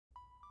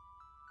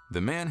The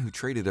man who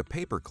traded a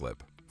paperclip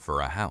for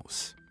a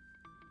house.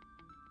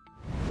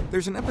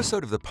 There's an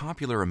episode of the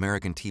popular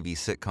American TV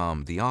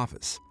sitcom The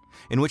Office,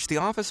 in which the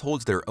office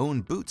holds their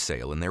own boot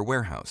sale in their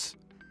warehouse.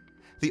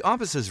 The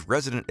office's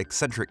resident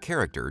eccentric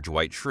character,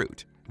 Dwight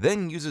Schrute,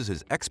 then uses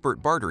his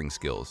expert bartering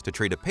skills to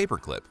trade a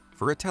paperclip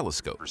for a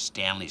telescope. For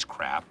Stanley's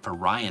crap, for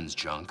Ryan's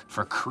junk,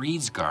 for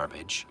Creed's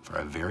garbage, for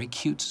a very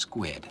cute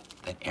squid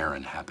that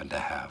Aaron happened to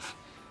have.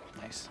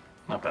 Nice.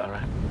 Not bad,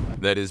 right?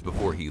 That is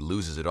before he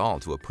loses it all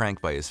to a prank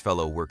by his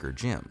fellow worker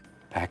Jim.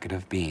 Packet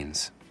of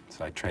beans.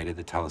 So I traded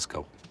the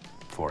telescope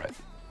for it.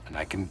 And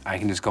I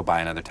can just go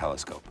buy another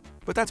telescope.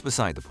 But that's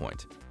beside the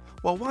point.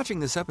 While watching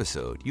this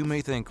episode, you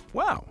may think,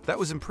 wow, that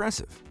was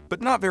impressive,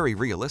 but not very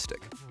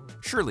realistic.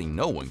 Surely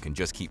no one can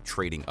just keep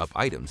trading up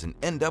items and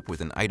end up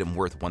with an item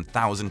worth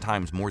 1,000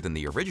 times more than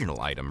the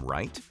original item,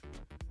 right?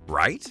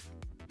 Right?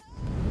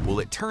 Well,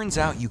 it turns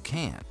out you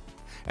can.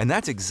 And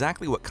that's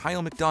exactly what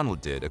Kyle McDonald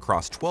did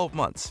across 12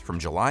 months from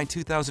July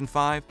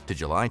 2005 to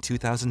July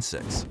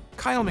 2006.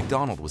 Kyle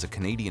McDonald was a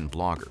Canadian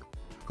blogger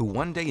who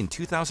one day in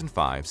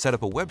 2005 set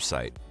up a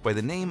website by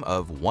the name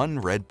of One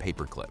Red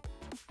Paperclip.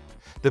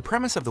 The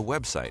premise of the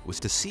website was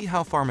to see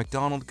how far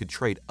McDonald could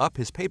trade up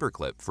his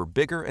paperclip for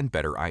bigger and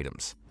better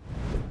items.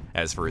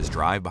 As for his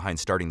drive behind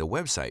starting the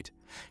website,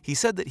 he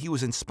said that he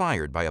was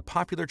inspired by a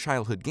popular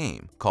childhood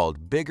game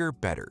called Bigger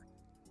Better.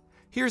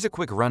 Here's a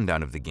quick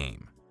rundown of the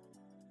game.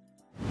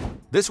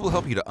 This will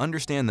help you to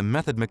understand the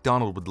method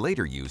McDonald would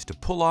later use to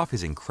pull off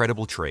his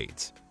incredible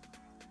trades.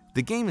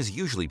 The game is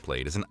usually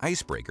played as an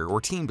icebreaker or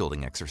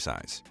team-building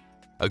exercise.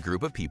 A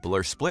group of people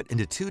are split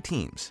into two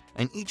teams,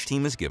 and each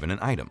team is given an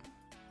item.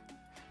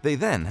 They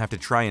then have to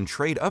try and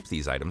trade up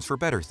these items for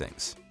better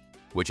things.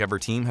 Whichever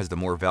team has the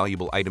more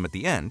valuable item at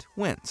the end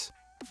wins.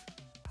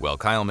 Well,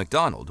 Kyle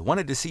McDonald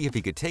wanted to see if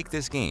he could take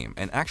this game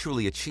and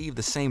actually achieve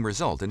the same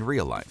result in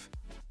real life.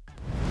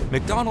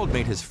 McDonald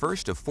made his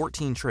first of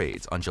 14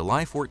 trades on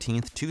July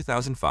 14,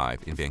 2005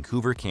 in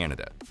Vancouver,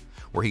 Canada,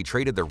 where he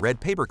traded the red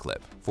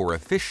paperclip for a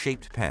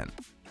fish-shaped pen.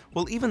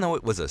 Well, even though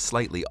it was a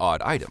slightly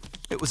odd item,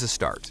 it was a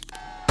start.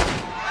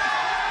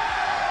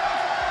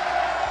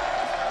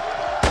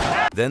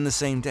 Then the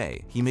same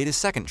day, he made his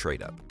second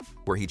trade-up,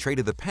 where he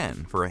traded the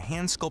pen for a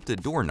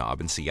hand-sculpted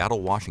doorknob in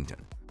Seattle,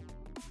 Washington.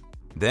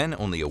 Then,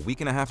 only a week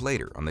and a half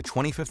later, on the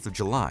 25th of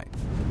July,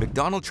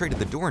 McDonald traded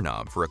the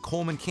doorknob for a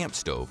Coleman camp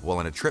stove while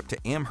on a trip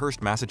to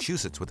Amherst,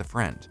 Massachusetts with a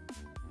friend.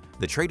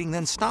 The trading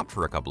then stopped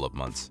for a couple of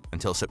months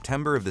until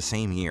September of the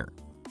same year.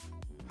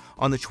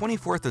 On the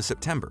 24th of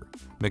September,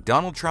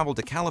 McDonald traveled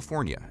to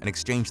California and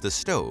exchanged the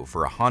stove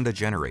for a Honda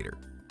generator.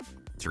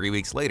 3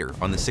 weeks later,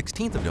 on the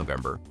 16th of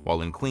November,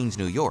 while in Queens,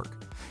 New York,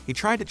 he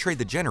tried to trade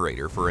the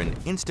generator for an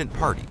instant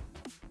party.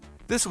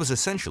 This was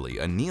essentially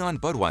a neon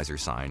Budweiser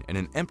sign and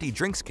an empty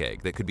drinks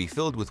keg that could be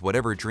filled with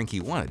whatever drink he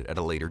wanted at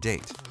a later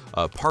date.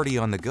 A party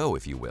on the go,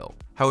 if you will.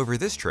 However,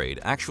 this trade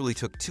actually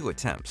took 2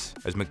 attempts,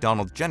 as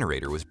McDonald's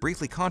generator was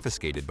briefly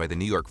confiscated by the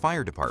New York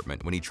Fire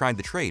Department when he tried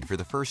the trade for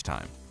the first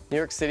time. New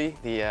York City,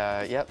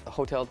 the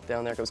hotel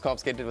down there, it was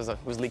confiscated,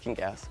 it was leaking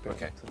gas.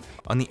 Okay.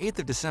 On the 8th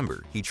of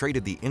December, he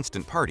traded the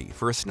instant party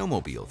for a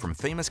snowmobile from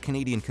famous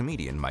Canadian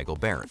comedian Michael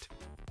Barrett.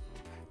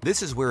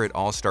 This is where it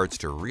all starts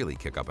to really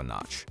kick up a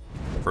notch.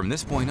 From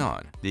this point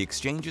on, the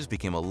exchanges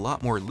became a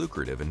lot more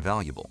lucrative and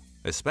valuable,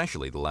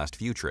 especially the last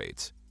few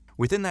trades.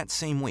 Within that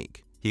same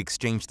week, he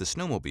exchanged the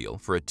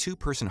snowmobile for a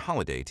 2-person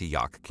holiday to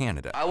Yaak,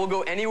 Canada. I will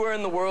go anywhere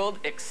in the world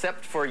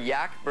except for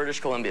Yaak, British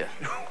Columbia.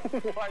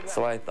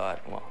 So I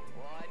thought, well,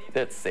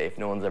 that's safe.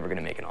 No one's ever going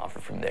to make an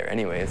offer from there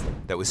anyways.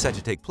 That was set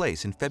to take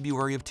place in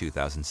February of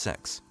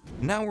 2006.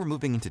 Now we're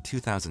moving into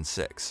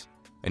 2006.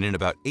 And in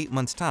about 8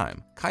 months'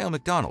 time, Kyle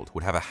McDonald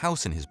would have a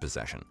house in his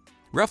possession.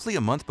 Roughly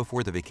a month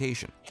before the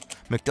vacation,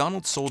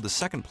 McDonald sold the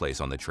second place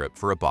on the trip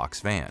for a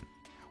box van,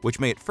 which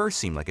may at first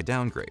seem like a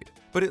downgrade,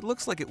 but it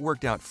looks like it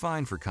worked out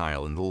fine for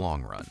Kyle in the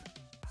long run.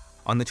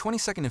 On the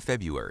 22nd of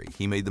February,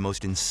 he made the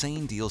most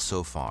insane deal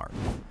so far,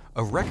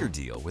 a record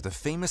deal with a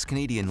famous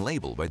Canadian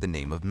label by the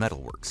name of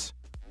Metalworks.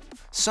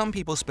 Some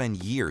people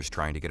spend years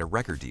trying to get a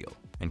record deal,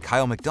 and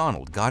Kyle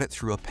McDonald got it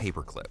through a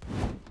paperclip.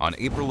 On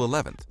April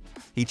 11th,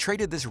 he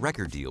traded this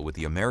record deal with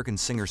the American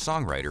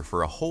singer-songwriter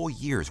for a whole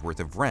year's worth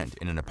of rent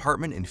in an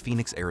apartment in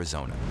Phoenix,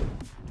 Arizona.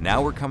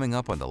 Now we're coming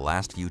up on the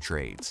last few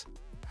trades.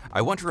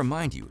 I want to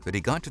remind you that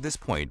he got to this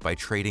point by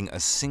trading a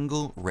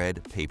single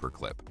red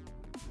paperclip.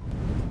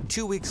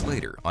 2 weeks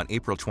later, on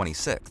April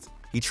 26th,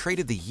 he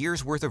traded the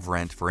year's worth of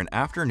rent for an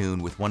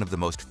afternoon with one of the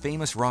most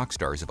famous rock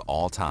stars of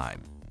all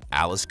time,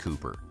 Alice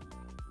Cooper.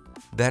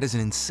 That is an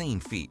insane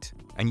feat,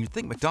 and you'd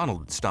think McDonald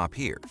would stop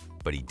here,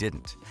 but he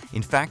didn't.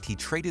 In fact, he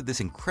traded this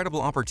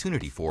incredible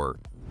opportunity for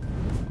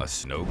a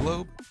snow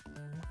globe?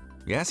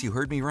 Yes, you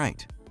heard me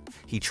right.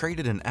 He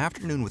traded an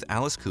afternoon with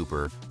Alice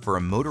Cooper for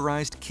a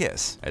motorized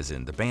Kiss, as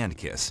in the band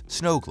Kiss,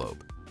 snow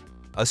globe.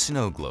 A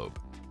snow globe.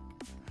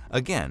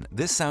 Again,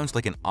 this sounds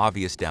like an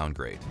obvious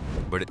downgrade,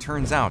 but it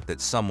turns out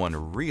that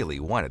someone really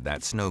wanted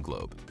that snow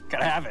globe.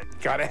 Gotta have it.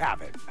 Gotta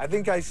have it. I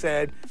think I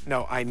said,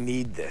 no, I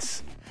need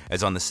this.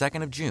 as on the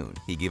 2nd of June,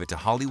 he gave it to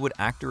Hollywood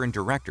actor and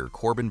director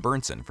Corbin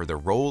Burnson for their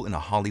role in a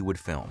Hollywood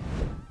film.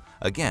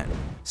 Again,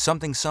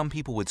 something some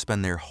people would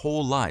spend their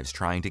whole lives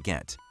trying to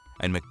get,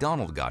 and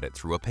McDonald got it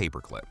through a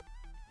paperclip.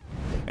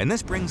 And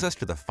this brings us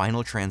to the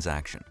final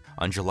transaction.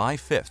 On July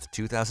 5th,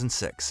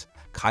 2006,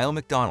 Kyle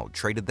McDonald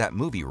traded that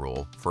movie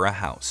role for a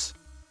house.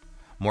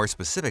 More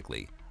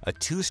specifically, a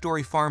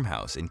 2-story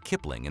farmhouse in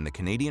Kipling in the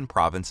Canadian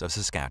province of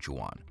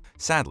Saskatchewan.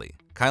 Sadly,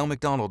 Kyle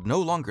McDonald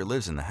no longer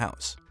lives in the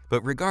house.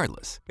 But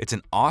regardless, it's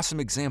an awesome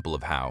example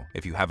of how,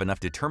 if you have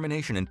enough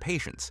determination and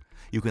patience,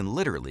 you can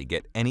literally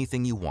get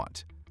anything you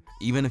want,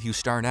 even if you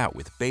start out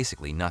with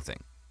basically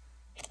nothing.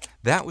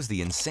 That was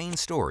the insane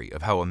story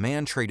of how a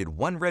man traded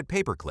one red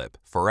paperclip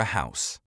for a house.